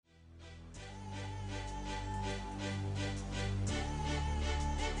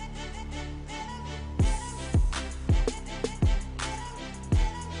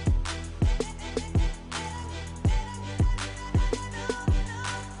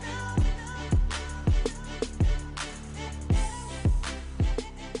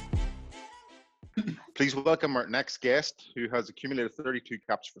Please welcome our next guest, who has accumulated 32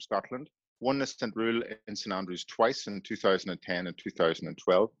 caps for Scotland, won the St. Rule in St Andrews twice in 2010 and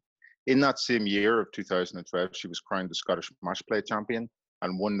 2012. In that same year of 2012, she was crowned the Scottish Match Play Champion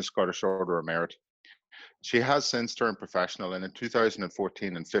and won the Scottish Order of Merit. She has since turned professional and in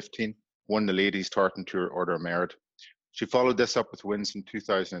 2014 and 15 won the Ladies Tartan Tour Order of Merit. She followed this up with wins in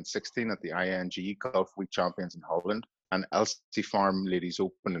 2016 at the ING Golf Week Champions in Holland and Elsie Farm Ladies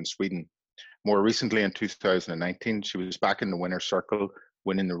Open in Sweden. More recently, in 2019, she was back in the winner's circle,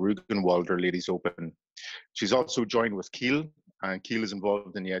 winning the Rügenwalder Ladies Open. She's also joined with Kiel, and Kiel is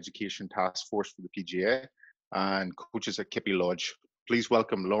involved in the education task force for the PGA and coaches at Kippy Lodge. Please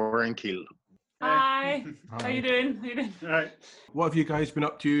welcome Lauren Kiel. Hi. How you doing? All right. What have you guys been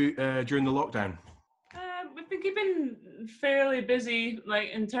up to during the lockdown? We've been keeping fairly busy. Like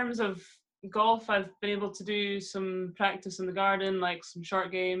in terms of golf, I've been able to do some practice in the garden, like some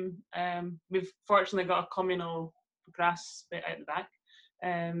short game. We've fortunately got a communal grass bit out the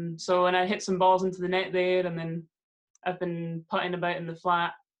back. So when I hit some balls into the net there, and then I've been putting about in the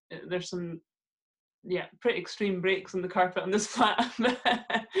flat. There's some pretty extreme breaks on the carpet on this flat.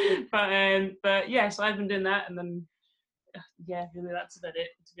 but yeah, so I've been doing that, and then really that's about it,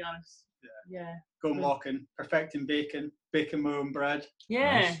 to be honest. Yeah. Going walking, perfecting bacon my own bread.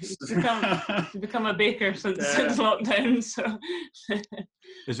 Yeah, Nice. you've become a baker since lockdown. So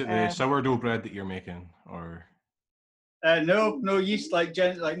Is it the sourdough bread that you're making, or? No yeast, like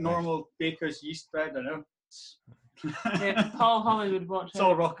normal baker's yeast bread. I know. Yeah, Paul Hollywood watch. It's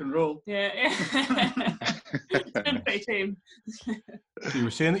all rock and roll. Yeah. It's been pretty tame. So you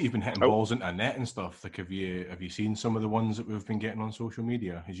were saying that you've been hitting balls into a net and stuff. Like, have you seen some of the ones that we've been getting on social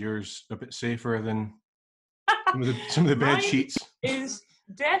media? Is yours a bit safer than some of the bed sheets? Is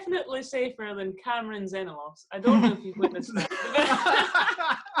definitely safer than Cameron Zenelos. I don't know if you've witnessed that.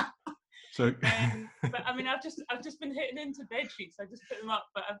 So, but I mean, I've just been hitting into bed sheets. I just put them up,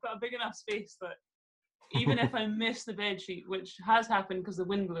 but I've got a big enough space that even if I miss the bed sheet, which has happened because the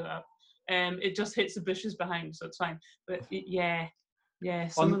wind blew up, it just hits the bushes behind, so it's fine. But yeah.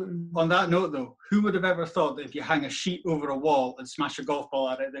 On that note, though, who would have ever thought that if you hang a sheet over a wall and smash a golf ball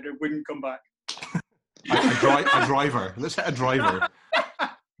at it, that it wouldn't come back? a driver. Let's hit a driver.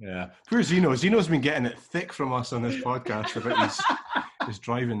 Yeah. Poor Zeno. Zeno's been getting it thick from us on this podcast about his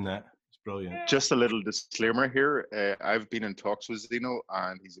driving net. It's brilliant. Just a little disclaimer here. I've been in talks with Zeno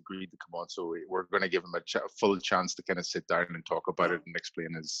and he's agreed to come on. So we're going to give him a full chance to kind of sit down and talk about it and explain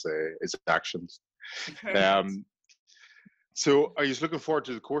his actions. So are you looking forward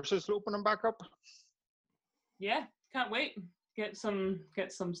to the courses opening back up? Yeah, can't wait. Get some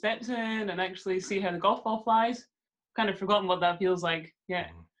steps in and actually see how the golf ball flies. Kind of forgotten what that feels like. Yeah.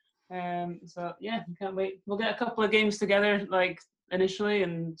 So yeah, can't wait. We'll get a couple of games together, like initially,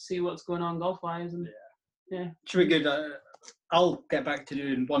 and see what's going on golf wise. And yeah, should be good. I'll get back to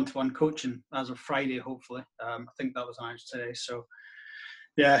doing one-to-one coaching as of Friday, hopefully. I think that was announced today. So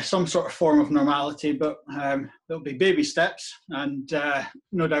yeah, some sort of form of normality, but there'll be baby steps, and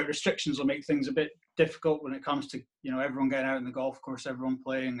no doubt restrictions will make things a bit difficult when it comes to everyone getting out in the golf course, everyone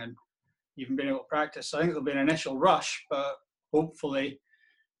playing, and even being able to practice. So I think there'll be an initial rush, but hopefully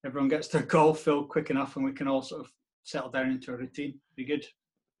everyone gets their golf filled quick enough, and we can all sort of settle down into a routine. Be good.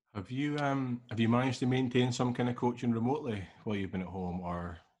 Have you managed to maintain some kind of coaching remotely while you've been at home,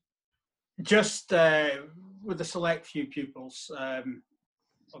 or just with a select few pupils?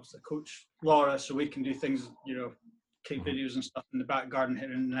 Obviously coach Laura, so we can do things, take videos and stuff in the back garden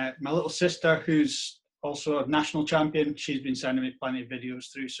here. And my little sister, who's also a national champion, she's been sending me plenty of videos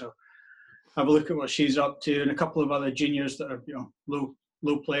through, so have a look at what she's up to, and a couple of other juniors that are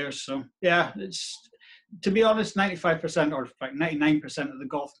low players. So yeah, it's, to be honest, 95% or in fact 99% of the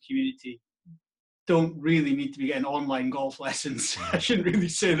golf community don't really need to be getting online golf lessons. I shouldn't really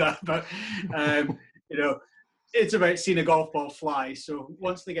say that, but it's about seeing a golf ball fly. So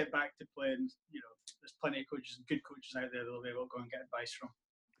once they get back to playing, there's plenty of coaches, good coaches out there they'll be able to go and get advice from.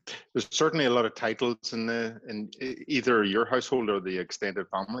 There's certainly a lot of titles in either your household or the extended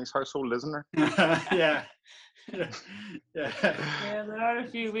family's household, isn't there? Yeah. Yeah, there are a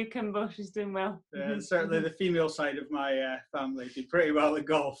few. Wickham-Bush doing well. Yeah, certainly the female side of my family do pretty well at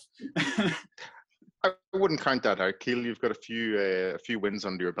golf. I wouldn't count that out, Kiel. You've got a few wins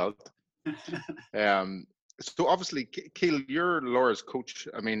under your belt. So obviously, Kiel, you're Laura's coach.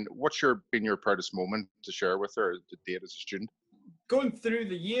 I mean, what's been your proudest moment to share with her to date as a student? Going through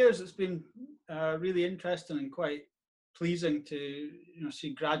the years, it's been really interesting and quite pleasing to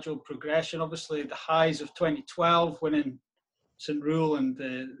see gradual progression. Obviously, the highs of 2012, winning St. Rule and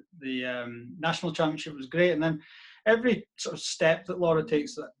the national championship was great, and then every sort of step that Laura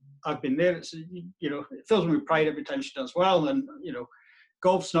takes, that I've been there. It's, you know, it fills me with pride every time she does well. And, you know,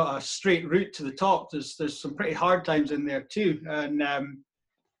 golf's not a straight route to the top. There's some pretty hard times in there too. And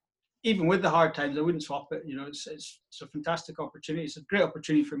even with the hard times, I wouldn't swap it. You know, it's a fantastic opportunity. It's a great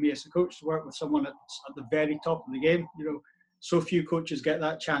opportunity for me as a coach to work with someone that's at the very top of the game. You know, so few coaches get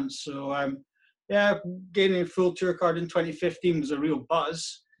that chance. So, yeah, gaining a full tour card in 2015 was a real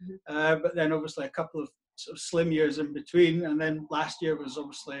buzz. But then obviously a couple of sort of slim years in between. And then last year was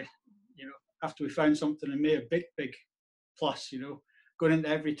obviously, you know, after we found something in May, a big plus, you know, going into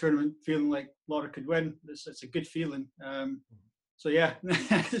every tournament feeling like Laura could win. It's a good feeling. So yeah,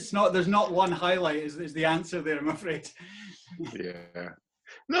 there's not one highlight is the answer there, I'm afraid. Yeah.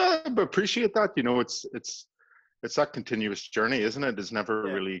 No, but appreciate that. You know, it's that continuous journey, isn't it? It's never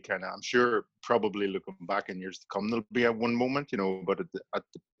really kind of, I'm sure probably looking back in years to come, there'll be at one moment, you know, but at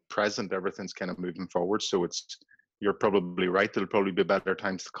the present, everything's kind of moving forward. So you're probably right. There'll probably be better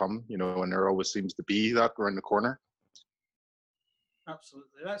times to come, you know, and there always seems to be that around the corner.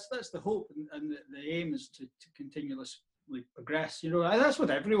 Absolutely. That's the hope. And the aim is to continuously progress. You know, that's with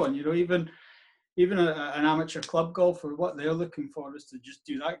everyone, you know, even an amateur club golfer, what they're looking for is to just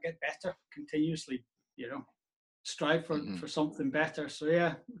do that, get better continuously, you know, strive for something better. So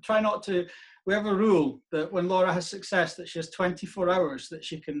yeah, try not to, we have a rule that when Laura has success that she has 24 hours that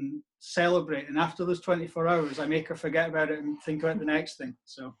she can celebrate, and after those 24 hours I make her forget about it and think about the next thing.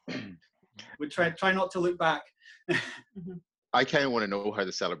 So we try not to look back. I kind of want to know how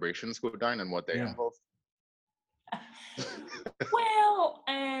the celebrations go down and what they involve. Well,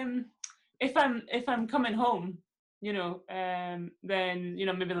 if I'm coming home, you know, then, you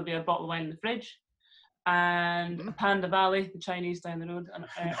know, maybe there'll be a bottle of wine in the fridge and a Panda Valley, the Chinese down the road, and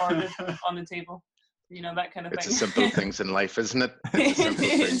ordered on the table. You know, that kind of thing. It's the simple things in life, isn't it? It's the simple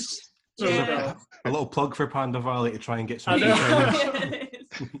things. Yeah. A little plug for Panda Valley to try and get some.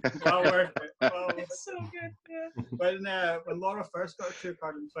 Well worth it. It's so good. Yeah. When Laura first got a tour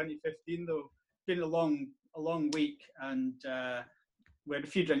card in 2015, though, been a long week, and we had a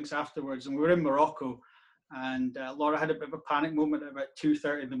few drinks afterwards, and we were in Morocco, and Laura had a bit of a panic moment at about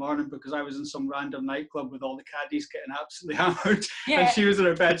 2:30 in the morning because I was in some random nightclub with all the caddies getting absolutely hammered, and she was in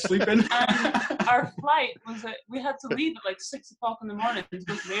her bed sleeping. And our flight was we had to leave at like 6 o'clock in the morning to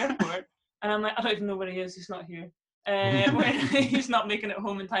go to the airport, and I'm like, I don't even know where he is. He's not here. He's not making it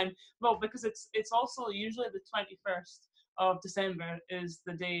home in time. Well, because it's also usually the 21st of December is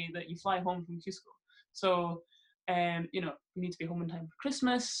the day that you fly home from Cusco. So, you know, you need to be home in time for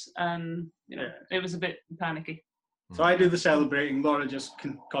Christmas, and you know, it was a bit panicky. So I do the celebrating. Laura just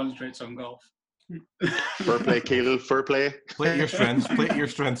concentrates on golf. Fair play, Keel. Fair play. Play your strengths. Play your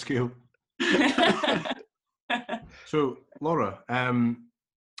strengths, Keel. So, Laura,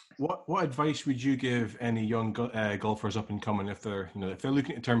 what advice would you give any young golfers up and coming if they're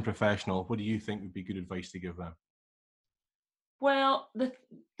looking to turn professional? What do you think would be good advice to give them? Well,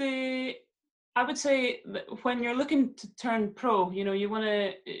 I would say that when you're looking to turn pro, you know, you want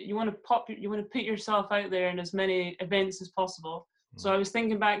to put yourself out there in as many events as possible. So I was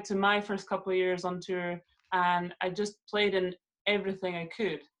thinking back to my first couple of years on tour, and I just played in everything I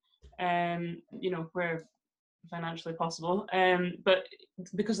could, you know, where financially possible. But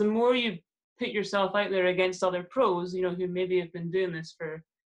because the more you put yourself out there against other pros, you know, who maybe have been doing this for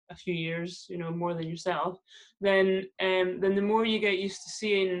a few years, you know, more than yourself, then the more you get used to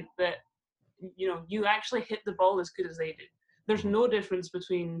seeing that, you know, you actually hit the ball as good as they do. There's no difference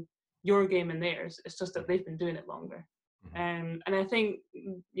between your game and theirs. It's just that they've been doing it longer. And I think,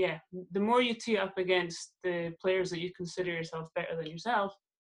 yeah, the more you tee up against the players that you consider yourself better than yourself,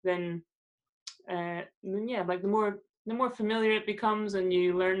 then yeah, like the more familiar it becomes, and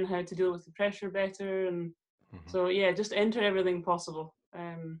you learn how to deal with the pressure better. And so yeah, just enter everything possible.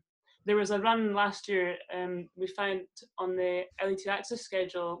 There was a run last year, we found on the LE2 Access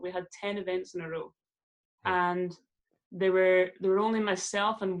schedule, we had 10 events in a row. And there were only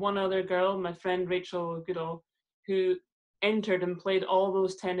myself and one other girl, my friend Rachel Goodall, who entered and played all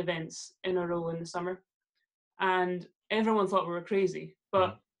those 10 events in a row in the summer. And everyone thought we were crazy,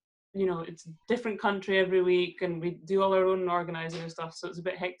 but you know, it's a different country every week, and we do all our own organizing and stuff, so it's a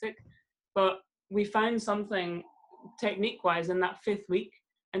bit hectic. But we found something technique-wise in that 5th week.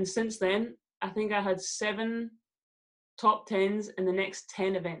 And since then, I think I had 7 top 10s in the next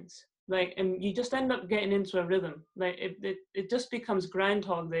 10 events. Like, and you just end up getting into a rhythm. Like, it just becomes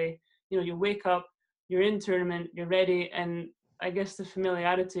Groundhog Day. You know, you wake up, you're in tournament, you're ready, and I guess the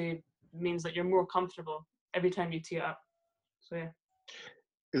familiarity means that you're more comfortable every time you tee up. So yeah.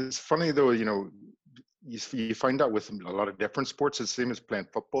 It's funny though, you know, you find out with a lot of different sports, it's the same as playing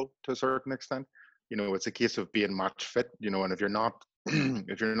football to a certain extent. You know, it's a case of being match fit, you know, and if you're not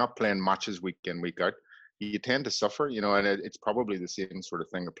if you're not playing matches week in, week out, you tend to suffer, you know, and it's probably the same sort of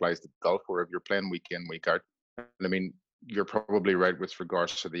thing applies to golf, where if you're playing week in, week out, and I mean, you're probably right with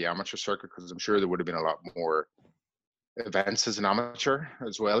regards to the amateur circuit, because I'm sure there would have been a lot more events as an amateur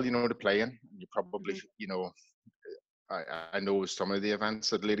as well, you know, to play in. You probably, you know, I know some of the events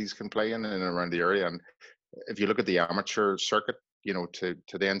that ladies can play in and around the area, and if you look at the amateur circuit, you know, to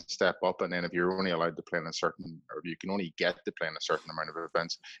then step up, and then if you're only allowed to play in a certain, or you can only get to play in a certain amount of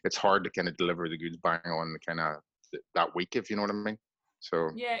events, it's hard to kind of deliver the goods bang on kind of that week, if you know what I mean.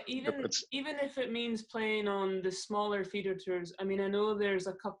 So yeah, even if it means playing on the smaller feeder tours. I mean, I know there's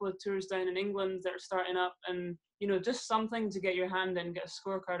a couple of tours down in England that are starting up, and you know, just something to get your hand in, get a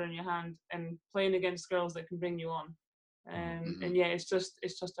scorecard on your hand, and playing against girls that can bring you on. And yeah, it's just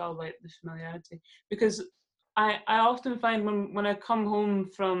all about the familiarity, because I often find when I come home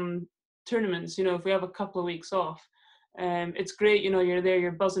from tournaments, you know, if we have a couple of weeks off, it's great, you know, you're there,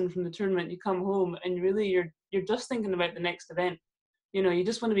 you're buzzing from the tournament, you come home and really you're just thinking about the next event. You know, you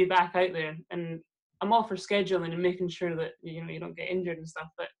just want to be back out there, and I'm all for scheduling and making sure that, you know, you don't get injured and stuff,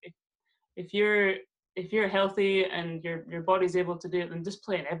 but if you're healthy and your body's able to do it, then just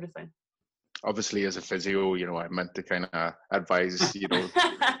play in everything. Obviously, as a physio, you know, I meant to kind of advise, you know.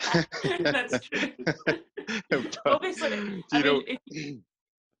 That's true. Obviously,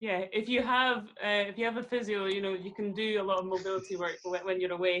 if you have a physio, you know, you can do a lot of mobility work when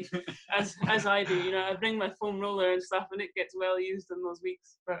you're away, as I do. You know, I bring my foam roller and stuff, and it gets well used in those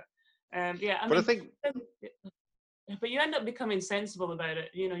weeks. But yeah, I mean, I think, but you end up becoming sensible about it.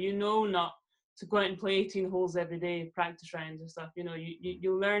 You know not to go out and play 18 holes every day, practice rounds and stuff. You know,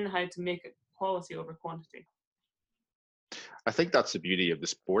 you learn how to make it quality over quantity. I think that's the beauty of the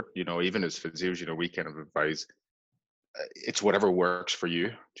sport. You know, even as physios, you know, we kind of advise it's whatever works for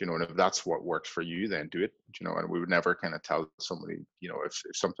you. You know, and if that's what works for you, then do it. You know, and we would never kind of tell somebody, you know, if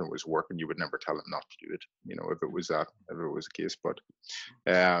something was working, you would never tell them not to do it. You know, if it was the case.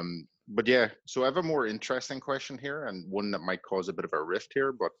 But yeah, so I have a more interesting question here, and one that might cause a bit of a rift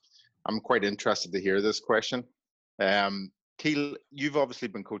here, but I'm quite interested to hear this question. Keil, you've obviously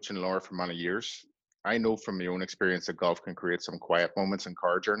been coaching Laura for many years. I know from my own experience that golf can create some quiet moments and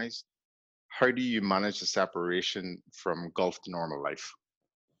car journeys. How do you manage the separation from golf to normal life?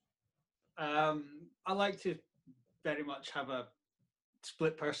 I like to very much have a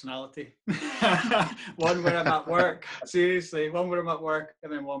split personality. One when I'm at work, seriously, one when I'm at work,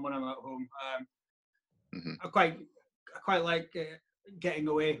 and then one when I'm at home. I quite like getting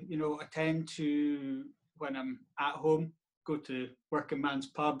away. You know, I tend to, when I'm at home, go to working man's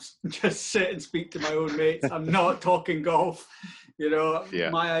pubs, just sit and speak to my own mates. I'm not talking golf. You know,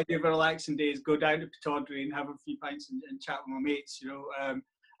 my idea of a relaxing day is go down to Pittodrie and have a few pints and chat with my mates, you know.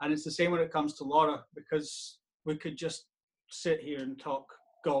 And it's the same when it comes to Laura, because we could just sit here and talk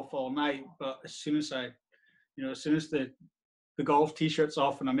golf all night, but as soon as the golf t-shirt's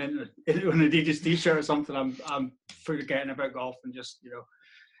off and I'm in an Adidas t-shirt or something, I'm forgetting about golf, and just, you know,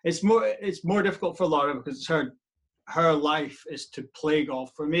 it's more difficult for Laura because it's her life is to play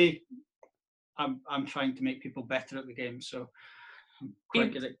golf. For me, I'm trying to make people better at the game, so I'm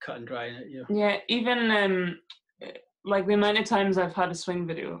quite good at cut and drying it. Yeah. Yeah, even like the amount of times I've had a swing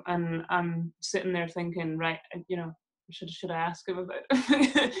video and I'm sitting there thinking, right, you know, should I ask him about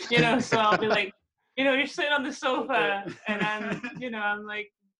it? You know, so I'll be like, you know, you're sitting on the sofa and I'm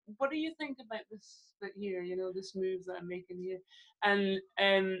like, what do you think about this bit here? You know, this move that I'm making here, and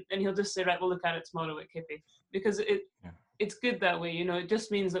he'll just say, right, we'll look at it tomorrow at Kippy, because it's good that way. You know, it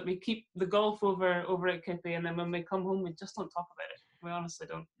just means that we keep the golf over at Kippy, and then when we come home, we just don't talk about it. We honestly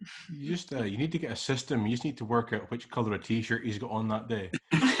don't. You just you need to get a system. You just need to work out which colour of t-shirt he's got on that day.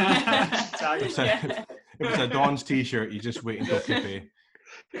 If it's a Don's t-shirt, you just wait until Kippy.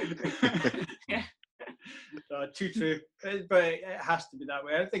 Yeah. True. But it has to be that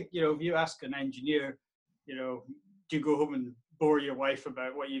way. I think, you know, if you ask an engineer, you know, do you go home and bore your wife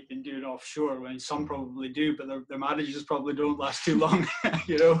about what you've been doing offshore? Well, some probably do, but their marriages probably don't last too long.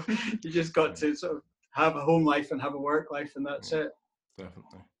 You know, you just got to sort of have a home life and have a work life, and that's it.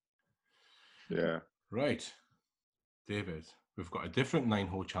 Definitely. Yeah. Right. David, we've got a different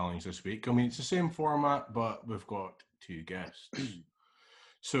 9-hole challenge this week. I mean, it's the same format, but we've got 2 guests.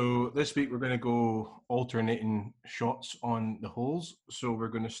 So this week we're going to go alternating shots on the holes. So we're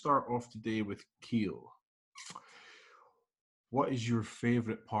going to start off today with Keil. What is your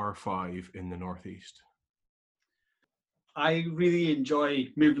favourite par 5 in the Northeast? I really enjoy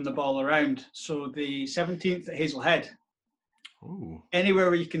moving the ball around. So the 17th at Hazelhead. Ooh. Anywhere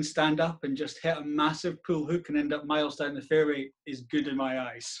where you can stand up and just hit a massive pull hook and end up miles down the fairway is good in my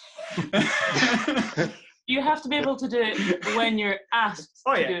eyes. You have to be able to do it when you're asked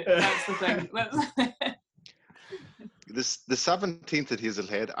Oh, to yeah. do it. That's the thing. The 17th at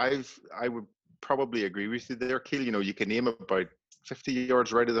Hazelhead, I would probably agree with you there, Keil. You know, you can aim about 50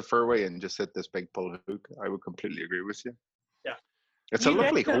 yards right of the fairway and just hit this big pull hook. I would completely agree with you. Yeah. It's You a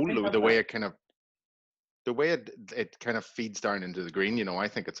lovely hole definitely though, have the way that. it kind of feeds down into the green. You know, I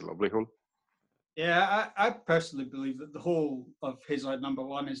think it's a lovely hole. Yeah, I personally believe that the whole of Hazelhead number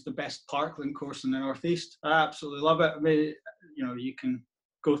 1 is the best parkland course in the Northeast. I absolutely love it. I mean, you know, you can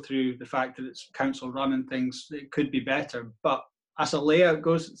go through the fact that it's council run and things. It could be better, but as a layout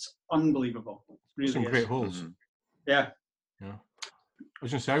goes, it's unbelievable. It really Some is. great holes. Mm-hmm. Yeah. Yeah. I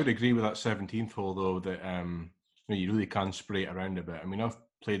was going to say, I would agree with that 17th hole, though, that you know, you really can spray it around a bit. I mean, I've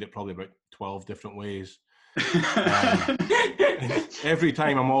played it probably about 12 different ways. Every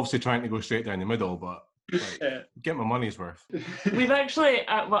time I'm obviously trying to go straight down the middle, but like, get my money's worth. We've actually,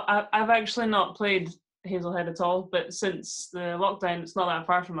 I've actually not played Hazelhead at all, but since the lockdown, it's not that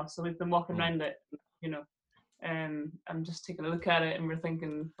far from us, so we've been walking around it, you know. I'm just taking a look at it, and we're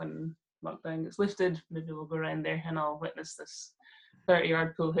thinking when lockdown gets lifted, maybe we'll go around there and I'll witness this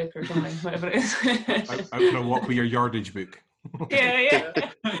 30-yard pull hook or something, whatever it is. Out for a walk with your yardage book. Yeah.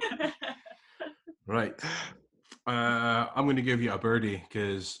 Right. I'm going to give you a birdie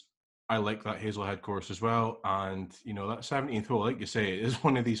because I like that Hazelhead course as well. And, you know, that 17th hole, like you say, it is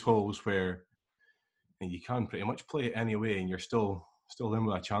one of these holes where you can pretty much play it anyway and you're still in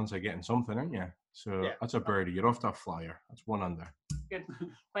with a chance of getting something, aren't you? So Yeah. That's a birdie. You're off to a flyer. That's 1 under. Good.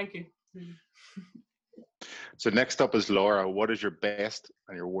 Thank you. So next up is Laura. What is your best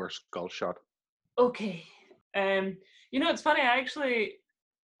and your worst golf shot? Okay. You know, it's funny. I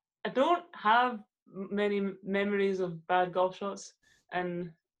don't have many memories of bad golf shots,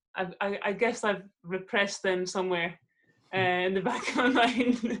 and I guess I've repressed them somewhere in the back of my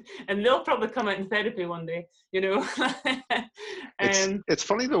mind, and they'll probably come out in therapy one day. You know. It's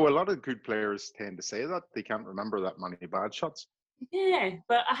funny though. A lot of good players tend to say that they can't remember that many bad shots. Yeah,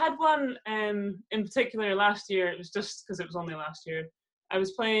 but I had one in particular last year. It was just because it was only last year. I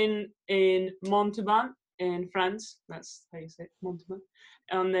was playing in Montauban in France. That's how you say it, Montauban,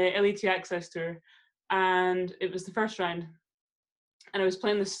 on the LET Access Tour, and it was the first round. And I was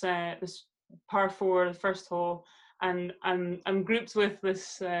playing this this par 4, the first hole, and I'm grouped with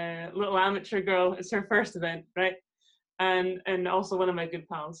this little amateur girl. It's her first event, right? And also one of my good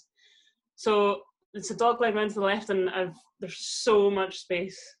pals. So it's a dogleg round to the left, and there's so much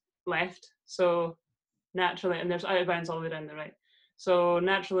space left. So naturally, and there's out of bounds all the way down the right. So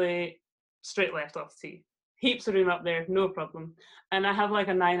naturally, straight left off the tee. Heaps of room up there, no problem. And I have like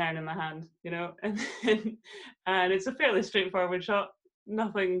a 9-iron in my hand, you know, and it's a fairly straightforward shot.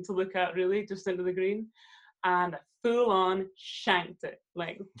 Nothing to look at really, just into the green. And I full on shanked it,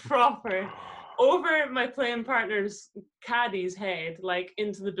 like proper, over my playing partner's caddy's head, like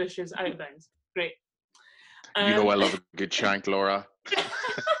into the bushes, out of bounds. Great. You know I love a good shank, Laura.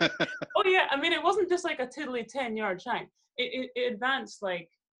 Oh yeah, I mean, it wasn't just like a tiddly 10-yard shank. It advanced like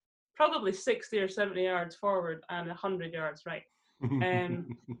probably 60 or 70 yards forward and 100 yards right. And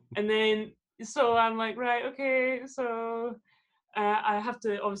then, so I'm like, right, okay, so I have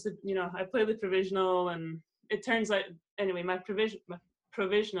to obviously, you know, I play the provisional, and it turns out, anyway, my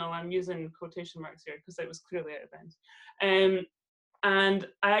provisional, I'm using quotation marks here because it was clearly out of bounds. And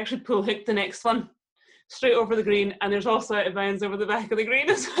I actually pull hooked the next one straight over the green, and there's also out of bounds over the back of the green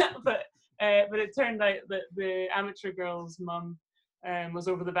as well. But it turned out that the amateur girl's mum was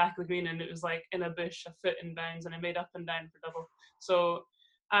over the back of the green, and it was like in a bush, a foot in bounds, and I made up and down for double. So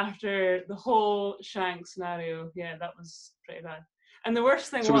after the whole shank scenario, yeah, that was pretty bad. And the worst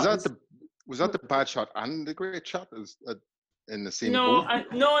thing was that the bad shot and the great shot is in the same no, hole?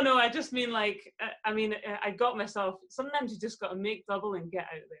 no, I just mean like, I mean, I got myself, sometimes you just got to make double and get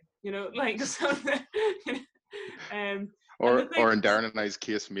out of there, you know, like something, you know, or in Darren and I's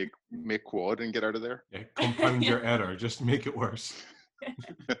case, make quad and get out of there. Yeah, compound your error, just make it worse.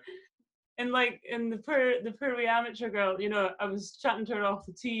 And like, and the poor wee amateur girl, you know, I was chatting to her off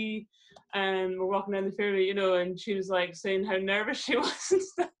the tee, and we're walking down the fairway, you know, and she was like saying how nervous she was and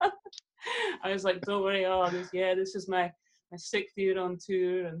stuff. I was like, don't worry, this is my 6th year on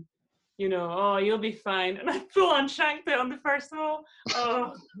tour, and you know, oh, you'll be fine. And I full on shanked it on the first hole.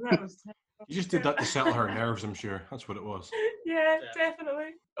 Oh, that was terrible. You just did that to settle her nerves, I'm sure. That's what it was. Yeah, definitely.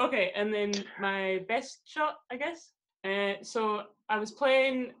 Okay, and then my best shot, I guess. So I was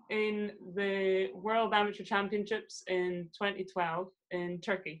playing in the World Amateur Championships in 2012 in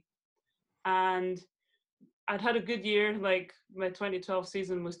Turkey, and I'd had a good year. Like my 2012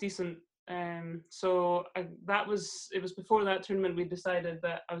 season was decent. So it was before that tournament we decided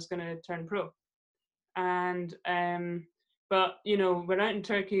that I was going to turn pro, and but you know, we're out in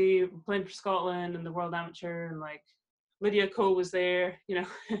Turkey playing for Scotland and the World Amateur, and like Lydia Ko was there, you know,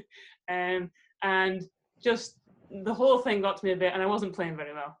 and just the whole thing got to me a bit, and I wasn't playing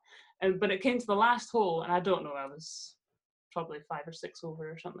very well. But it came to the last hole, and I don't know, I was probably 5 or 6 over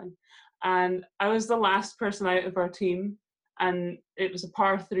or something, and I was the last person out of our team, and it was a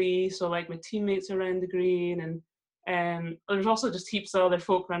par 3, so like my teammates around the green, and there's also just heaps of other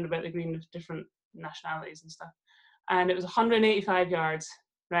folk around about the green of different nationalities and stuff, and it was 185 yards,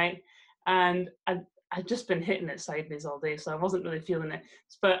 right? And I'd just been hitting it sideways all day, so I wasn't really feeling it.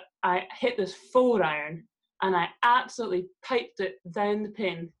 But I hit this 4-iron, and I absolutely piped it down the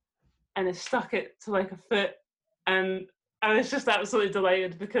pin, and I stuck it to like a foot. And I was just absolutely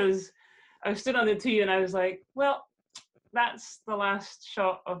delighted, because I stood on the tee and I was like, well, that's the last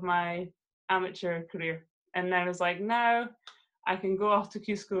shot of my amateur career. And I was like, now I can go off to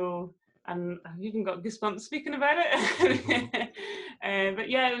Q school, and I've even got goosebumps speaking about it. But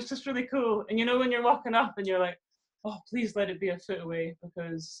yeah, it was just really cool. And you know, when you're walking up and you're like, oh, please let it be a foot away,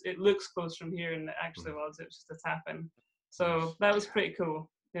 because it looks close from here, and it actually was. It was just a tap in. So that was pretty cool.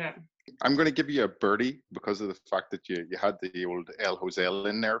 Yeah. I'm going to give you a birdie because of the fact that you had the old El Josel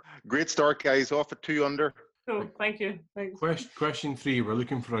in there. Great start, guys. Off at 2 under. Cool. Thank you. Thanks. Question 3. We're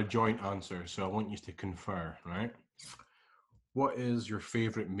looking for a joint answer, so I want you to confer, right? What is your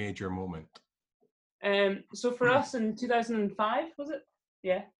favourite major moment? So for us in 2005, was it?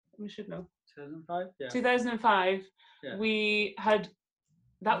 Yeah, we should know. 2005? Yeah. 2005, Yeah. we had,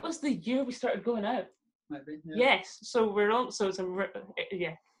 that was the year we started going out. Might be, yeah. Yes, so we're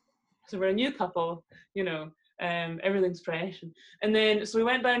we're a new couple, you know, everything's fresh. And then, so we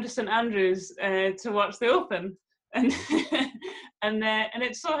went down to St Andrews to watch the Open. And and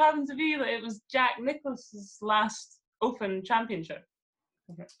it so happened to be that it was Jack Nicklaus's last Open championship.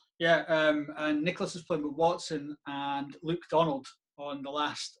 Okay. Yeah, and Nicklaus was playing with Watson and Luke Donald on the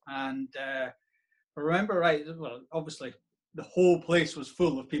last, and if I remember right, well, obviously the whole place was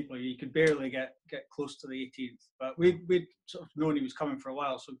full of people. You could barely get close to the 18th, but we'd sort of known he was coming for a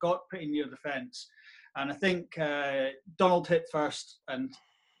while, so got pretty near the fence. And I think Donald hit first, and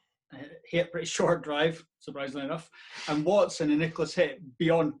he hit pretty short drive, surprisingly enough, and Watson and Nicklaus hit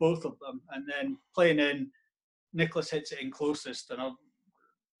beyond both of them, and then playing in, Nicklaus hits it in closest, and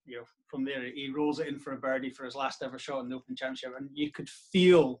you know, from there he rolls it in for a birdie for his last ever shot in the Open Championship, and you could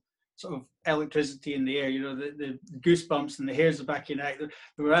feel sort of electricity in the air, you know, the goosebumps and the hairs on the back of your neck.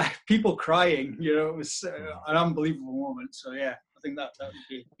 There were people crying, you know, it was an unbelievable moment. So yeah, I think that would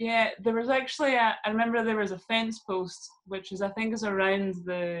be. Yeah, there was actually I remember there was a fence post, which is, I think, is around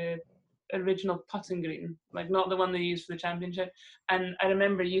the original putting green, like not the one they used for the championship. And I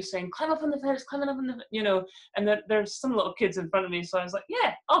remember you saying, climb up on the fence, climbing up on the, you know, and there's some little kids in front of me, so I was like,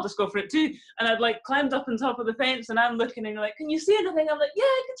 yeah, I'll just go for it too. And I'd like climbed up on top of the fence, and I'm looking, and you're like, can you see anything? I'm like, yeah,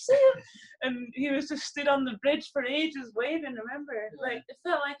 I can see him. And he was just stood on the bridge for ages waving, remember? Yeah. Like, it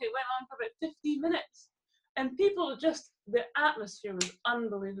felt like it went on for about 15 minutes. And people just, the atmosphere was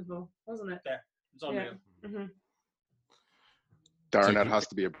unbelievable, wasn't it? Yeah, it was unreal. Yeah. Mm-hmm. Darren, that has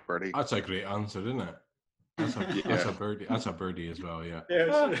to be a birdie. That's a great answer, isn't it? That's a birdie. That's a birdie as well, yeah.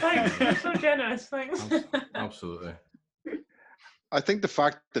 Oh, thanks. You're so generous. Thanks. Absolutely. I think the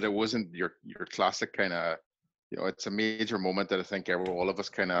fact that it wasn't your classic kind of, you know, it's a major moment that I think all of us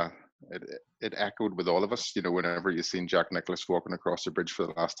kind of, it echoed with all of us, you know, whenever you seen Jack Nicklaus walking across the bridge for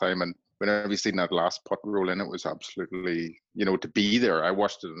the last time, and whenever you seen that last putt roll in, it was absolutely, you know, to be there. I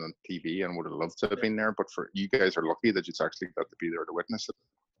watched it on TV and would have loved to have been there, but for you guys are lucky that you actually got to be there to witness it.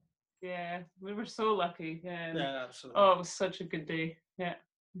 Yeah, we were so lucky. Yeah, absolutely. Oh, it was such a good day. Yeah.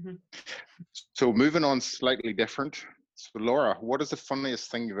 Mm-hmm. So moving on slightly different. So Laura, what is the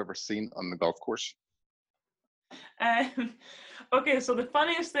funniest thing you've ever seen on the golf course? Okay, so the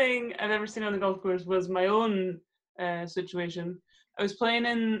funniest thing I've ever seen on the golf course was my own situation. I was playing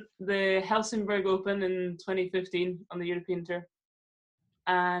in the Helsingborg Open in 2015 on the European Tour,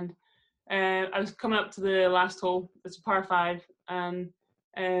 and I was coming up to the last hole. It's a par 5, and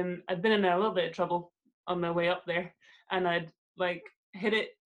I'd been in a little bit of trouble on my way up there, and I'd like hit it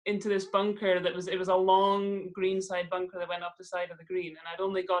into this bunker that was, it was a long greenside bunker that went up the side of the green, and I'd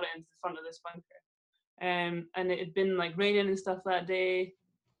only got it into the front of this bunker. And it had been like raining and stuff that day,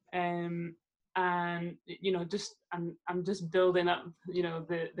 and you know, just I'm just building up, you know,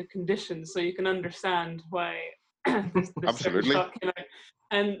 the conditions so you can understand why this absolutely shot came out.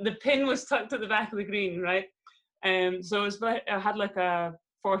 And the pin was tucked at the back of the green, right? So it was like, I had like a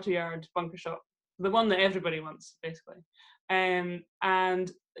 40-yard bunker shot, the one that everybody wants, basically. And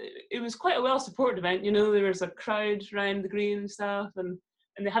it was quite a well-supported event, you know. There was a crowd around the green and stuff, and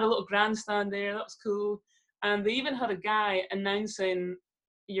and they had a little grandstand there. That was cool. And they even had a guy announcing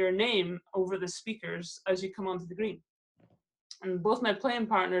your name over the speakers as you come onto the green. And both my playing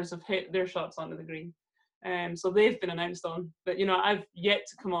partners have hit their shots onto the green. So they've been announced on, but I've yet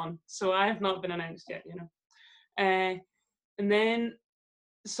to come on, so I have not been announced yet. And then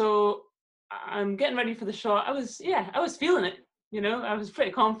so I'm getting ready for the shot. I was feeling it. I was pretty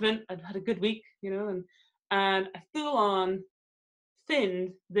confident. I'd had a good week. And I full on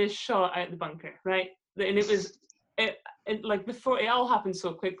thinned this shot out the bunker, right? And it was like before it all happened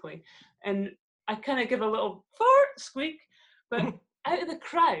so quickly, and I kind of give a little fart squeak, but out of the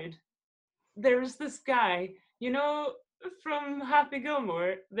crowd there's this guy, from Happy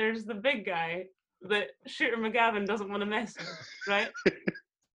Gilmore, there's the big guy that Shooter McGavin doesn't want to mess with, right?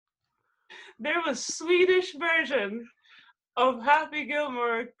 There was Swedish version of Happy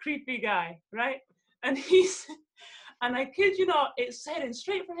Gilmore creepy guy, right? And and I kid you not, it's heading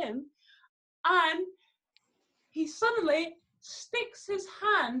straight for him, and he suddenly sticks his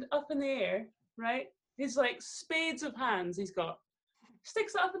hand up in the air, right? His like spades of hands he's got.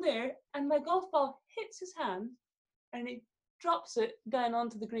 Sticks it up in the air, and my golf ball hits his hand, and he drops it down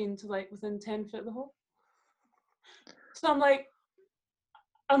onto the green to like within 10 feet of the hole. So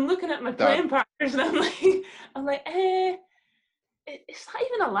I'm looking at my playing partners, and I'm like, is that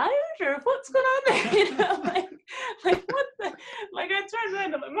even allowed, or what's going on there? Like what the? Like I turned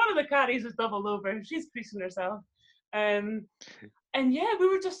around, and one of the caddies was doubled over. She's creasing herself, and yeah, we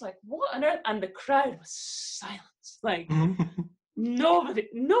were just like, what on earth? And the crowd was silent, like.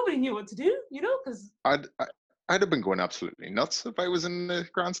 Nobody knew what to do, because I'd have been going absolutely nuts if I was in the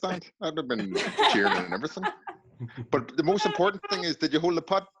grandstand. I'd have been cheering and everything. But the most important thing is, did you hold the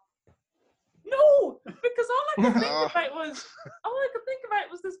putt? No, because all I could think about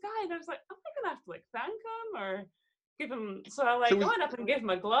was this guy, and I was like, am I gonna have to like thank him or give him? So I went up and gave him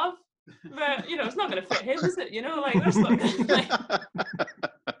a glove, but it's not gonna fit him, is it? Like that's not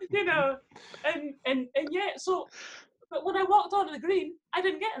gonna, and yeah, so. But when I walked onto the green, I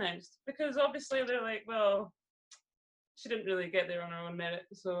didn't get announced, because obviously they're like, well, she didn't really get there on her own merit,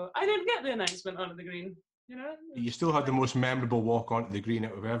 so I didn't get the announcement onto the green. You still had the most memorable walk onto the green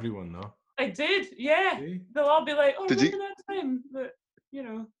out of everyone, though. I did, yeah. See? They'll all be like, oh, maybe next time, but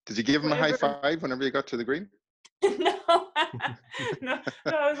Did you give him a high five whenever you got to the green? No,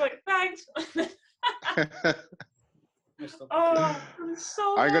 I was like, thanks.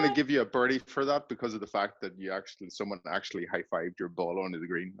 I'm going to give you a birdie for that, because of the fact that someone actually high-fived your ball onto the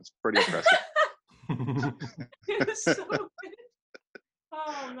green. That's pretty impressive. It was so good.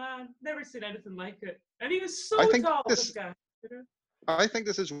 Oh man, never seen anything like it. And he was so tall, this guy. I think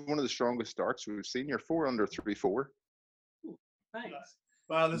this is one of the strongest starts we've seen. You're 4 under 3-4. Thanks.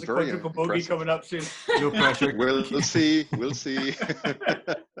 Wow, there's a quadruple bogey coming up soon. No pressure. We'll see.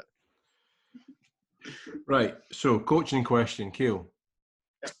 Right, so coaching question, Keil.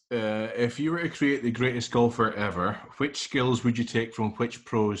 If you were to create the greatest golfer ever, which skills would you take from which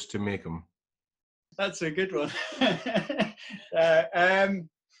pros to make them? That's a good one.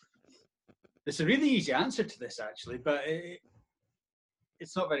 There's a really easy answer to this, actually, but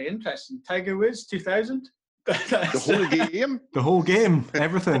it's not very interesting. Tiger Woods, 2000? The whole game? The whole game,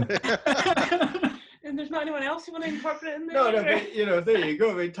 everything. And there's not anyone else you want to incorporate in there? No, but, there you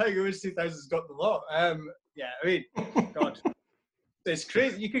go. I mean, Tiger Woods 2000's got the lot. Yeah, I mean, God, it's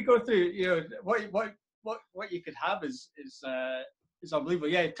crazy. You could go through, what you could have is unbelievable.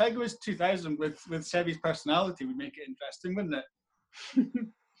 Yeah, Tiger Woods 2000 with Seve's personality would make it interesting, wouldn't it?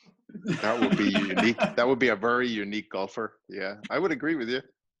 That would be unique. That would be a very unique golfer. Yeah, I would agree with you.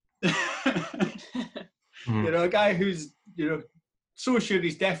 A guy who's, so sure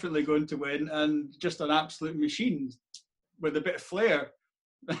he's definitely going to win, and just an absolute machine with a bit of flair.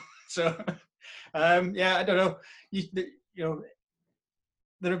 So, yeah, I don't know.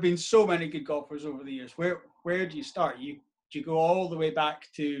 There have been so many good golfers over the years. Where do you start? Do you go all the way back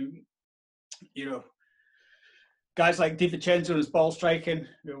to, guys like DiVincenzo and his ball striking?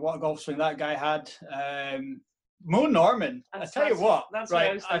 What a golf swing that guy had. Mo Norman. I tell you what,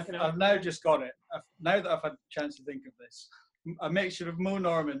 right? I've now just got it. Now that I've had a chance to think of this, a mixture of Mo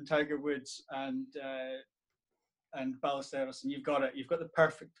Norman, Tiger Woods, and Ballesteros, and you've got it. You've got the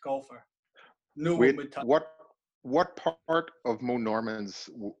perfect golfer. No one would touch. What part of Mo Norman's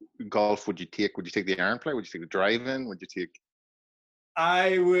golf would you take? Would you take the iron play? Would you take the drive in? Would you take?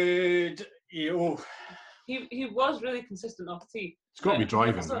 I would. He was really consistent off the tee. It's got to be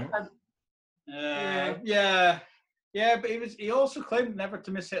driving, right? Yeah, but he also claimed never to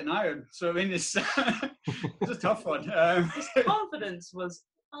miss hit an iron. So I mean, it's a tough one. His confidence was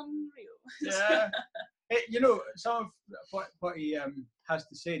unreal. Yeah, Some of what he has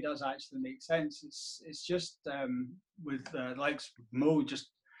to say does actually make sense. It's just with like Mo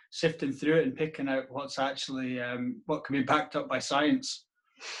just sifting through it and picking out what's actually what can be backed up by science.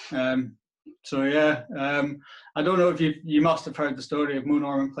 I don't know if you must have heard the story of Mo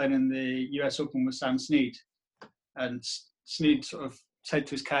Norman playing in the US Open with Sam Snead, and Snead sort of said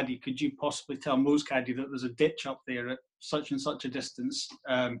to his caddy, "Could you possibly tell Mo's caddy that there's a ditch up there at such and such a distance?"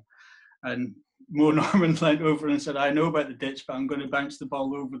 And Mo Norman leant over and said, "I know about the ditch, but I'm going to bounce the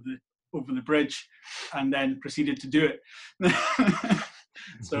ball over the bridge," and then proceeded to do it.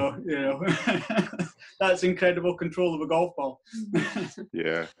 So, that's incredible control of a golf ball.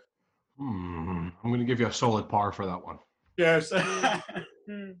 Yeah. I'm going to give you a solid par for that one. Yes.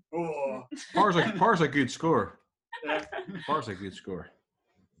 Oh. Par's a good score. Yeah. Par's a good score.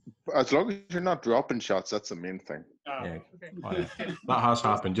 As long as you're not dropping shots, that's the main thing. Yeah. Okay. Well, that has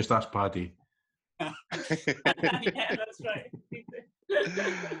happened. Just ask Paddy. Yeah, that's right.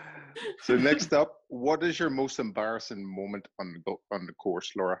 So next up, what is your most embarrassing moment on the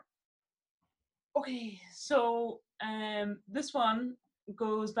course, Laura? Okay, so this one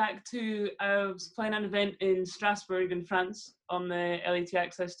goes back to I was playing an event in Strasbourg in France on the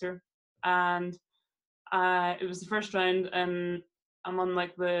LATXS tour, and it was the first round, and I'm on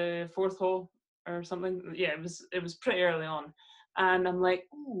like the fourth hole or something. Yeah, it was pretty early on, and I'm like,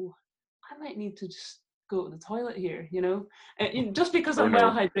 ooh, I might need to just go to the toilet here, and just because I'm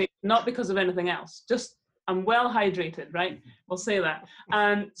well hydrated, not because of anything else. Just I'm well hydrated, right? We'll say that.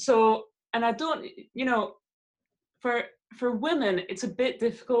 And so, and I don't, for women, it's a bit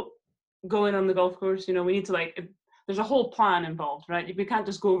difficult going on the golf course. We need to there's a whole plan involved, right? We can't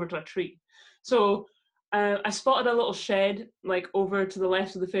just go over to a tree. So I spotted a little shed over to the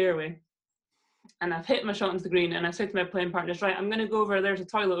left of the fairway, and I've hit my shot into the green, and I said to my playing partners, right, I'm going to go over, there's a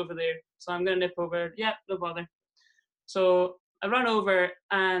toilet over there, so I'm going to nip over. Yep, no bother. So I run over,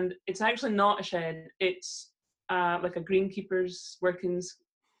 and it's actually not a shed, it's like a greenkeeper's workings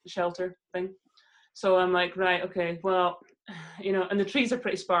shelter thing. So I'm like, right, okay, well, and the trees are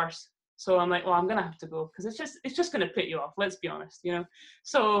pretty sparse. So I'm like, well, I'm going to have to go, because it's just going to put you off, let's be honest,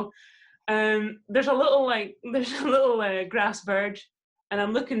 So there's a little grass verge, and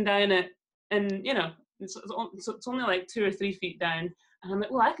I'm looking down it, and it's only like 2 or 3 feet down, and I'm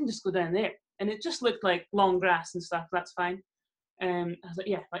like, well, I can just go down there, and it just looked like long grass and stuff. That's fine. I was like,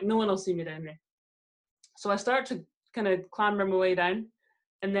 yeah, no one will see me down there. So I start to kind of clamber my way down,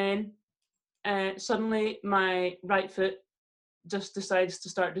 and then suddenly my right foot just decides to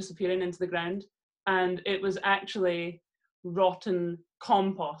start disappearing into the ground, and it was actually rotten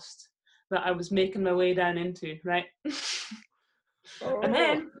compost that I was making my way down into, right? And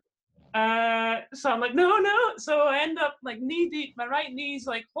then so I'm like, no. So I end up knee deep, my right knee's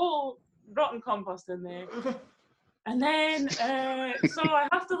whole rotten compost in there. And then so I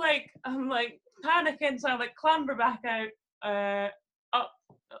have to I'm panicking, so I clamber back out, up.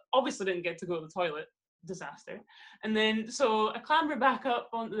 Obviously didn't get to go to the toilet, disaster. And then so I clamber back up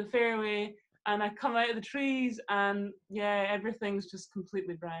onto the fairway, and I come out of the trees, and yeah, everything's just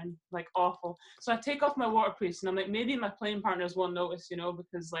completely brown, awful. So I take off my waterproofs, and I'm like, maybe my playing partners won't notice,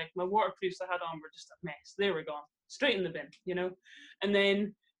 because my waterproofs I had on were just a mess. They were gone straight in the bin, And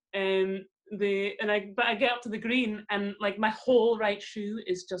then I get up to the green, and my whole right shoe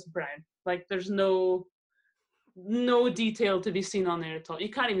is just brown. There's no detail to be seen on there at all. You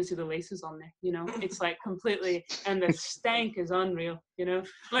can't even see the laces on there, It's completely, and the stank is unreal,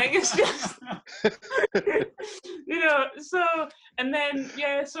 it's just so, and then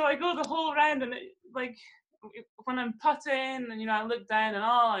so I go the whole round, and when I'm putting, and I look down, and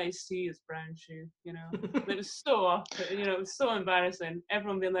all I see is brown shoe, It was so awful, it was so embarrassing.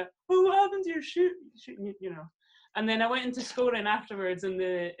 Everyone being like, oh, what happened to your shoe, And then I went into scoring afterwards in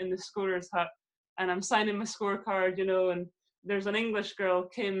the scorer's hut, and I'm signing my scorecard, and there's an English girl,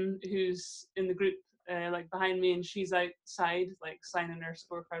 Kim, who's in the group, behind me, and she's outside, signing her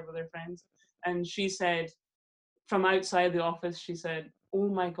scorecard with her friends. And she said, from outside the office, she said, oh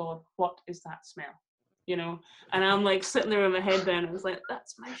my God, what is that smell? And I'm sitting there with my head down, and I was like,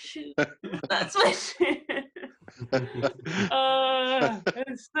 that's my shoe. That's my shoe.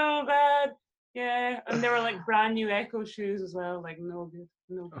 It's so bad. Yeah, and they were brand new Echo shoes as well, no good.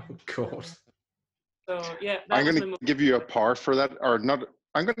 Oh God. So yeah, I'm going to give you a par for that, or not.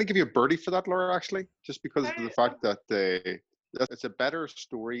 I'm going to give you a birdie for that, Laura, actually, just because of the fact that it's a better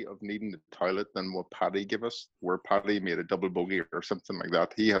story of needing the toilet than what Paddy gave us, where Paddy made a double bogey or something like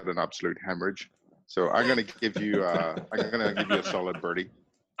that. He had an absolute hemorrhage. So I'm going to give you a solid birdie.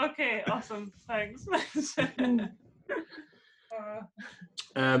 Okay, awesome, thanks.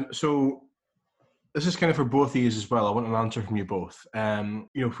 So This is kind of for both of you as well. I want an answer from you both.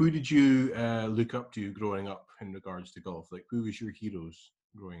 Who did you look up to growing up in regards to golf? Like, who was your heroes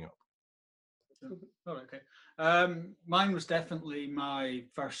growing up? Oh, okay. Mine was definitely my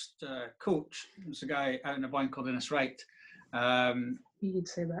first coach. It was a guy out in Aboyne called Innes Wright. You could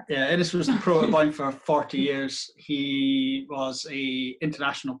say that. Yeah, Innes was the pro at Aboyne for 40 years. He was a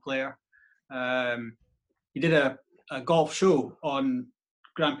international player. He did a golf show on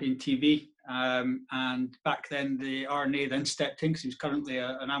Grampian TV. And back then the RNA then stepped in because he was currently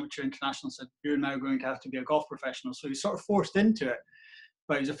an amateur international, said, you're now going to have to be a golf professional. So he was sort of forced into it.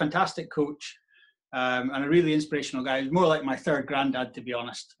 But he was a fantastic coach and a really inspirational guy. He was more like my third granddad, to be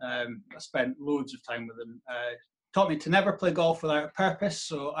honest. I spent loads of time with him. Taught me to never play golf without a purpose.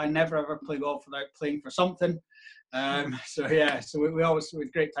 So I never ever play golf without playing for something. So we always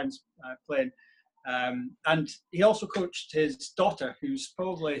had great times playing. And he also coached his daughter, who's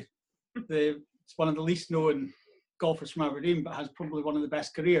probably one of the least known golfers from Aberdeen, but has probably one of the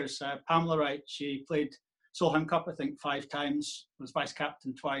best careers. Pamela Wright, she played Solheim Cup, I think, 5 times, was vice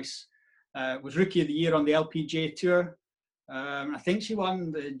captain twice, was rookie of the year on the LPGA Tour. I think she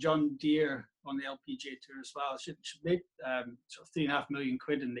won the John Deere on the LPGA Tour as well. She made sort of £3.5 million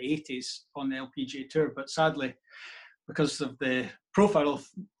in the 80s on the LPGA Tour, but sadly, because of the profile of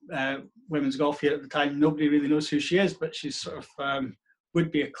women's golf here at the time, nobody really knows who she is, but she's sort of would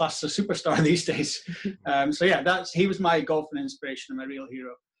be a class of superstar these days. He was my golfing inspiration and my real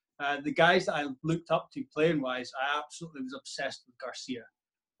hero. The guys that I looked up to playing wise, I absolutely was obsessed with Garcia.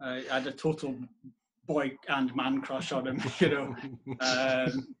 I had a total boy and man crush on him,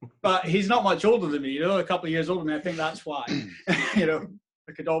 but he's not much older than me, a couple of years older than me. I think that's why,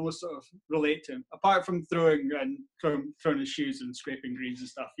 I could almost sort of relate to him, apart from throwing his shoes and scraping greens and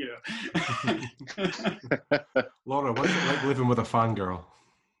stuff, Laura, what's it like living with a fangirl?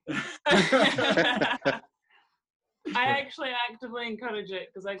 I actually actively encourage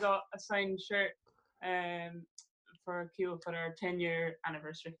it because I got a signed shirt for Keel for our 10-year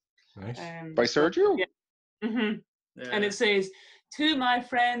anniversary. Nice. By Sergio? Yeah. Mm-hmm. Yeah. And it says, to my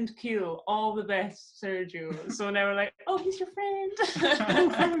friend Keel, all the best, Sergio. So now we're like, oh, he's your friend.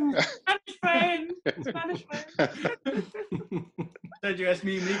 Spanish friend. Sergio, es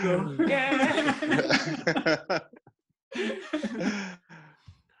mi amigo. Yeah.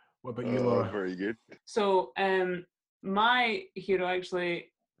 What about you, Laura? Very good. So my hero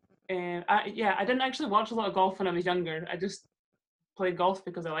actually, I didn't actually watch a lot of golf when I was younger. I just played golf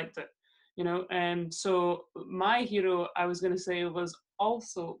because I liked it. So my hero, I was going to say, was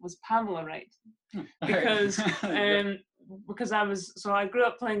Pamela Wright, because I grew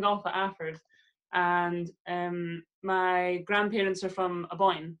up playing golf at Afford, and my grandparents are from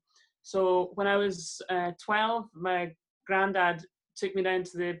Aboyne. So when I was 12, my granddad took me down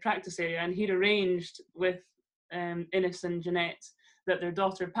to the practice area, and he'd arranged with Innes and Jeanette that their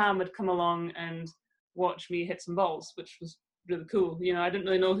daughter Pam would come along and watch me hit some balls, which was really cool. I didn't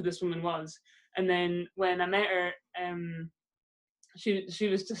really know who this woman was, and then when I met her, she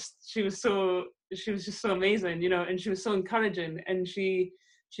was just so amazing, and she was so encouraging, and she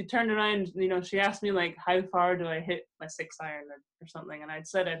turned around, she asked me like, how far do I hit my 6-iron or something, and I'd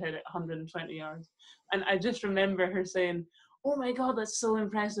said I'd hit it 120 yards, and I just remember her saying, oh my God, that's so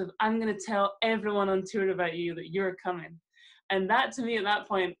impressive, I'm going to tell everyone on tour about you that you're coming. And that to me at that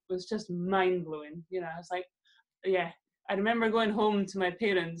point was just mind-blowing. I was like, yeah. I remember going home to my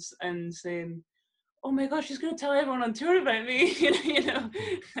parents and saying, oh my gosh, she's going to tell everyone on tour about me,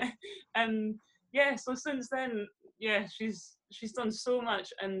 And yeah, so since then, yeah, she's done so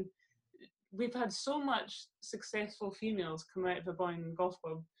much, and we've had so much successful females come out of the Aboyne Golf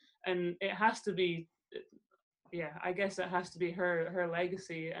Club, and it has to be, I guess it has to be her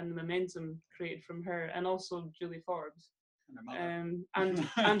legacy and the momentum created from her, and also Julie Forbes. And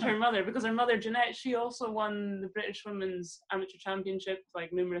her mother, because her mother Jeanette, she also won the British Women's Amateur Championship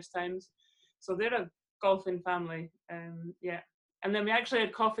like numerous times, so they're a golfing family. And then we actually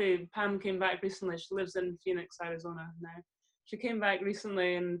had coffee. Pam came back recently. She lives in Phoenix, Arizona now. She came back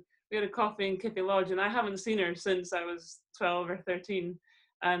recently, and we had a coffee in Kippy Lodge, and I haven't seen her since I was 12 or 13,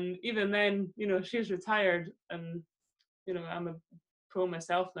 and even then, she's retired, and I'm a pro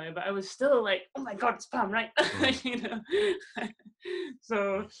myself now, but I was still like, oh my God, it's Pam, right?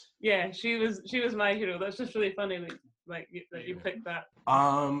 So yeah, she was my hero. That's just really funny that you picked that.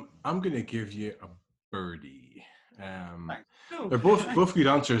 I'm gonna give you a birdie. They're both good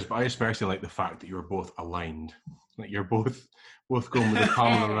answers, but I especially like the fact that you're both aligned, like you're both going with the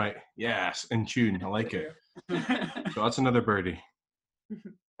Pamela Wright. Yes, in tune. I like it. So that's another birdie.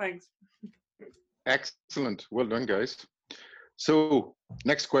 Thanks. Excellent. Well done, guys. So,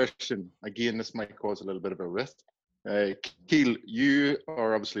 next question. Again, this might cause a little bit of a rift. Keel, you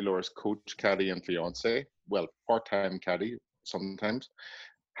are obviously Laura's coach, caddy, and fiance. Well, part-time caddy sometimes.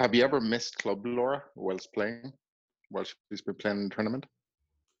 Have you ever missed club, Laura, whilst she's been playing in the tournament?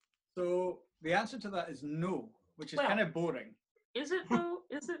 So the answer to that is no, which is kind of boring. Is it though?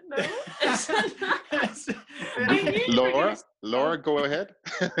 Is it no? Is it Laura, go ahead.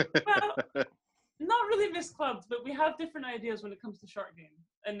 Well, not really missed clubs, but we have different ideas when it comes to short game.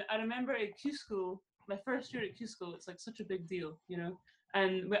 And I remember at Q School, my first year at Q School, it's like such a big deal, you know.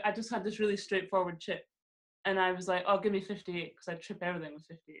 And I just had this really straightforward chip, and I was like, "Oh, give me 58," because I trip everything with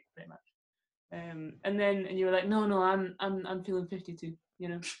 58 pretty much. And you were like, "No, I'm feeling 52," you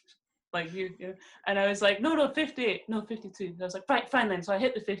know. Like you know, and I was like, no, 58, no, 52. And I was like, fine then. So I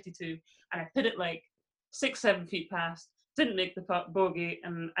hit the 52, and I hit it like 6-7 feet past. Didn't make the bogey,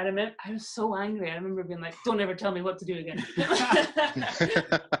 and I remember I was so angry. I remember being like, "Don't ever tell me what to do again."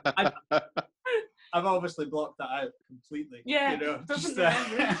 I've obviously blocked that out completely. Yeah, you know, doesn't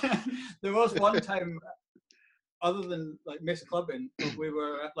there was one time, other than like miss clubbing, we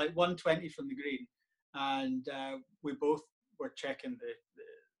were at like 120 from the green, and we both were checking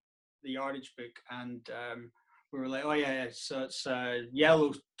the yardage book, and we were like, oh yeah, so it's a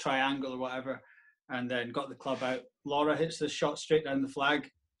yellow triangle or whatever, and then got the club out. Laura hits the shot straight down the flag,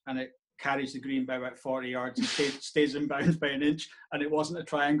 and it carries the green by about 40 yards and stays inbound by an inch, and it wasn't a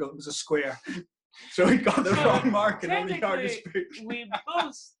triangle, it was a square. So we got the wrong mark in on the yardage book. we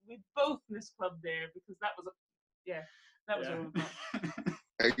both missed club there because that was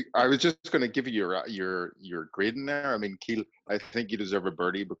I was just going to give you your grading there. I mean, Keel, I think you deserve a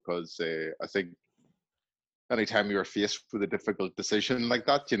birdie because I think anytime you're faced with a difficult decision like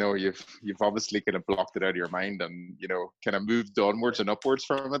that, you know, you've obviously kind of blocked it out of your mind and, you know, kind of moved onwards and upwards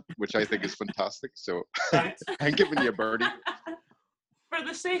from it, which I think is fantastic. So I'm giving you a birdie. For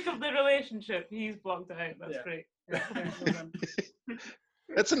the sake of the relationship, he's blocked it out. That's great. Yeah.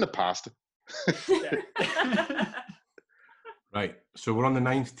 It's in the past. Right, so we're on the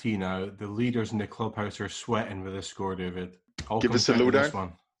 9th tee now. The leaders in the clubhouse are sweating with this score, David. Give us a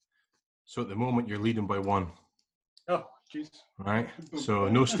lowdown. So at the moment, you're leading by 1. Oh, jeez. Right, so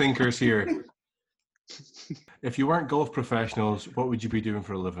no stinkers here. If you weren't golf professionals, what would you be doing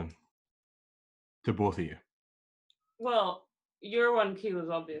for a living? To both of you. Well, your one, Keel, is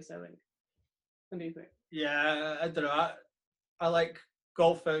obvious, I think. What do you think? Yeah, I don't know. I like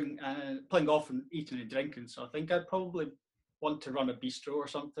golfing and playing golf and eating and drinking, so I think I'd probably want to run a bistro or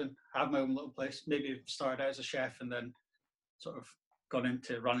something, have my own little place, maybe started out as a chef and then sort of gone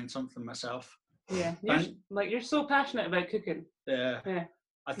into running something myself. Yeah, you're so passionate about cooking. Yeah.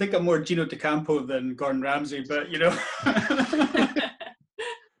 I think I'm more Gino D'Acampo than Gordon Ramsay, but you know.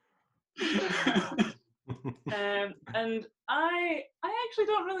 And I actually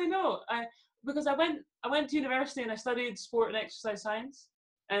don't really know. Because I went to university and I studied sport and exercise science.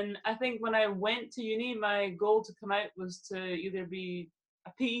 And I think when I went to uni, my goal to come out was to either be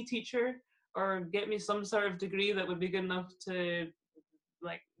a PE teacher or get me some sort of degree that would be good enough to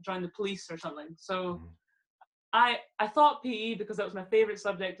like join the police or something. So I thought PE because that was my favorite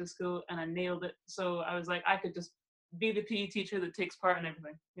subject at school and I nailed it. So I was like, I could just be the PE teacher that takes part in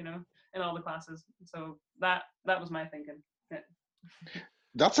everything, you know, in all the classes. So that was my thinking. Yeah.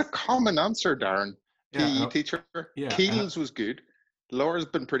 That's a common answer, Darren. PE teacher. Yeah, Keel's was good. Laura's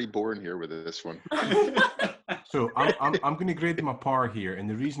been pretty boring here with this one. So I'm going to grade them a par here, and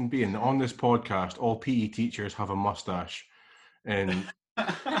the reason being, on this podcast, all PE teachers have a mustache, and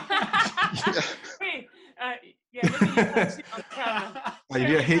Hey, yeah, maybe you can see on camera.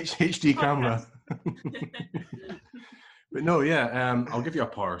 HD camera. But no, yeah, I'll give you a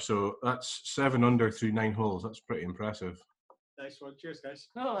par. So that's 7 under through 9 holes. That's pretty impressive. Nice one. Cheers, guys.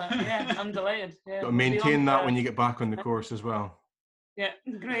 Oh, yeah, I'm delighted. Yeah, got to maintain that when you get back on the course as well. Yeah,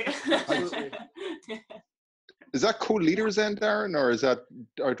 great. Is that co-leaders then, Darren, or is that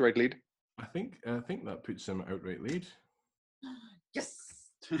outright lead? I think that puts him outright lead. Yes.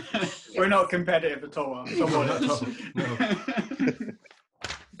 We're not competitive at all. No.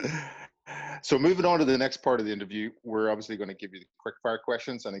 So moving on to the next part of the interview, we're obviously going to give you the quick fire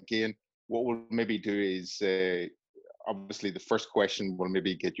questions. And again, what we'll maybe do is obviously the first question will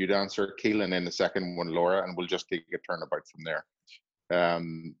maybe get you to answer, Keel, and then the second one, Laura, and we'll just take a turnabout from there.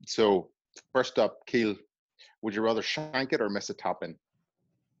 So first up, Keel, would you rather shank it or miss a tap in?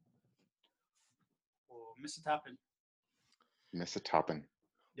 Oh, miss a tap in. Miss a tap in.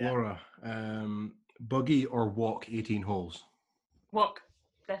 Yeah. Laura, buggy or walk 18 holes? Walk,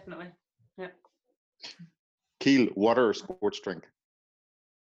 definitely. Yeah. Keel, water or sports drink?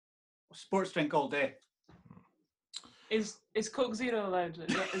 Sports drink all day. Is Coke Zero allowed?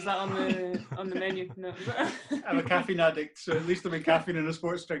 Is that on the menu? No. I'm a caffeine addict, so at least there'll be caffeine in a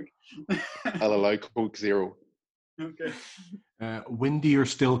sports drink. I'll allow Coke Zero. Okay. Windy or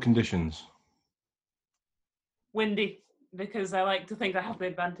still conditions? Windy, because I like to think I have the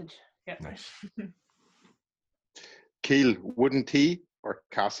advantage. Yeah. Nice. Keel, wooden tea or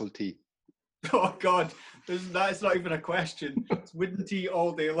castle tea? Oh God, that's not even a question. It's wooden tea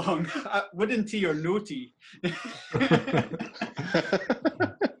all day long. Wooden tea or no tea?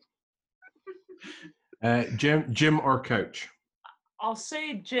 Gym or couch? I'll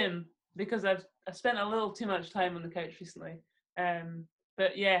say gym because I've spent a little too much time on the couch recently.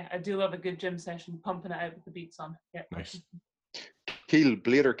 But yeah, I do love a good gym session, pumping it out with the beats on. Yeah. Nice. Keel,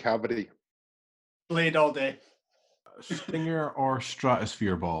 blade or cavity? Blade all day. Stinger or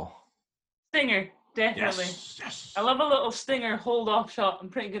stratosphere ball? Stinger, definitely. Yes. I love a little stinger hold off shot. I'm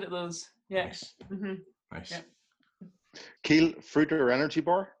pretty good at those. Yeah. Nice. Mm-hmm. Nice. Yeah. Keel, fruit or energy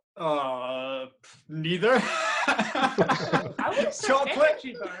bar? Neither. I would say Chocolate.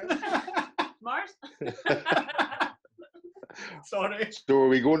 energy bar. Mars. Sorry. So are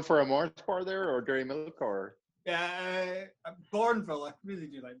we going for a Mars bar there or Dairy Milk or? Yeah, Bourneville. I really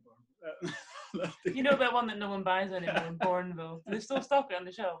do like Bourneville. You know that one that no one buys anymore in Bourneville. Do they still stock it on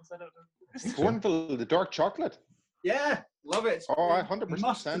the shelves? I don't know. Bourneville, the dark chocolate. Yeah, love it. Oh, I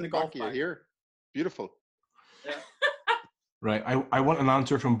Must in the 100% golf back you bag. here. Beautiful. Yeah. Right. I want an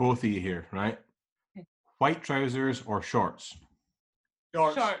answer from both of you here, right? White trousers or shorts?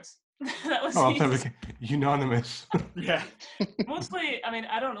 Shorts. That was Oh, easy. unanimous. Yeah. Mostly, I mean,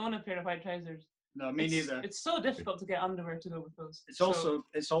 I don't own a pair of white trousers. No, me neither. It's so difficult to get underwear to go with those. It's also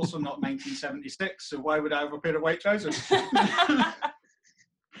not 1976, so why would I have a pair of white trousers?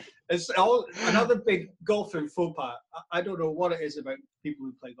 It's another big golfer faux pas. I don't know what it is about people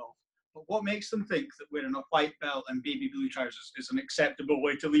who play golf, but what makes them think that wearing a white belt and baby blue trousers is an acceptable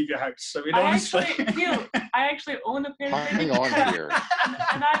way to leave your house? I mean, honestly. I actually own a pair of baby Hang blue on trousers, here.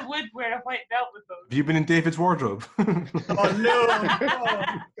 and I would wear a white belt with those. Have you been in David's wardrobe? Oh no!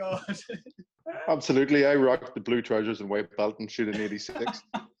 Oh God! Absolutely. I rocked the blue trousers and white belt and shoot in 86.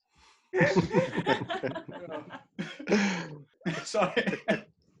 Sorry.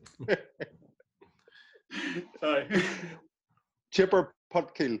 Sorry. Chip or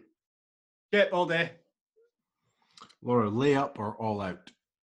putt, Keel? Chip all day. Laura, layup or all out?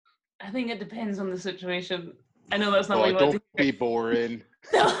 I think it depends on the situation. I know that's not Oh, what you want don't to hear. be boring.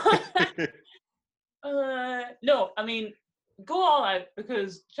 No, I mean, go all out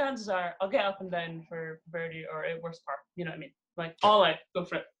because chances are I'll get up and down for birdie or at worst par. You know what I mean? Like all out, go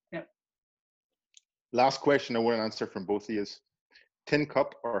for it. Yeah. Last question I want an answer from both of you. Tin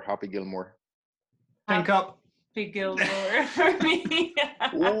Cup or Happy Gilmore? Think up. Big Gilmore for me.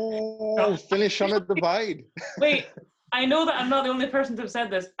 Oh, finish on a divide. Wait, I know that I'm not the only person to have said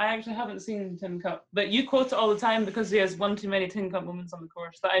this. I actually haven't seen Tin Cup, but you quote it all the time because he has one too many Tin Cup moments on the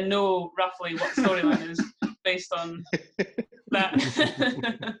course. That I know roughly what storyline is based on that.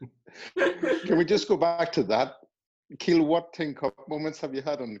 Can we just go back to that? Keel, what Tin Cup moments have you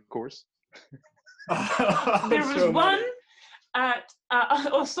had on the course? There was one at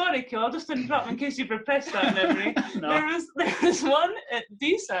oh sorry Keel, I'll just interrupt in case you've repressed that memory. No. There was one at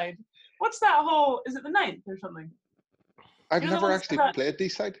D-side. What's that hole? Is it the 9th or something? I've You're the never ones actually that- played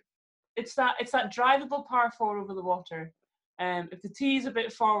D-side. It's that drivable par 4 over the water. If the tee is a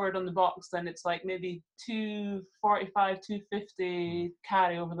bit forward on the box, then it's like maybe 245, 250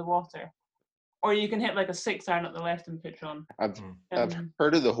 carry over the water. Or you can hit like a 6-iron at the left and pitch on. I've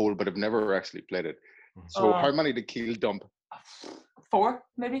heard of the hole, but I've never actually played it. So how many did Keel dump? 4,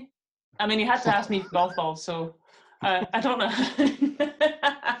 maybe. I mean, you had to ask me golf balls, so I don't know.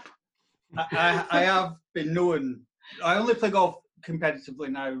 I have been known. I only play golf competitively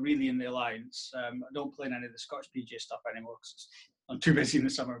now, really, in the Alliance. I don't play in any of the Scottish PGA stuff anymore because I'm too busy in the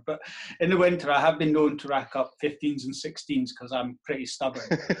summer. But in the winter, I have been known to rack up 15s and 16s because I'm pretty stubborn.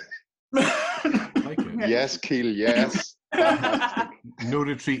 Like it. Yes, Keel, yes. No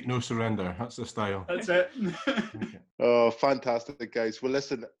retreat, no surrender. That's the style. That's it. Okay. Oh, fantastic, guys. Well,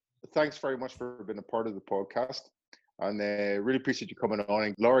 listen, thanks very much for being a part of the podcast. And really appreciate you coming on.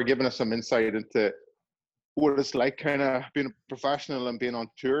 And Laura, giving us some insight into what it's like kind of being a professional and being on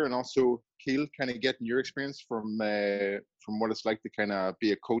tour. And also, Keel, kind of getting your experience from what it's like to kind of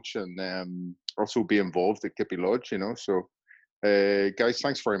be a coach and also be involved at Kippy Lodge, you know. So, guys,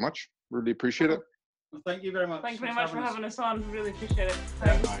 thanks very much. Really appreciate it. Well, thank you very much. Thanks very much for having us on. Really appreciate it.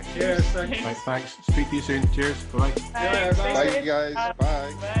 Thanks. Cheers. Thanks. Right, thanks. Speak to you soon. Cheers. Bye-bye. Thanks. Bye. Bye, guys. Bye.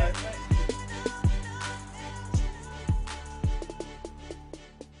 Bye.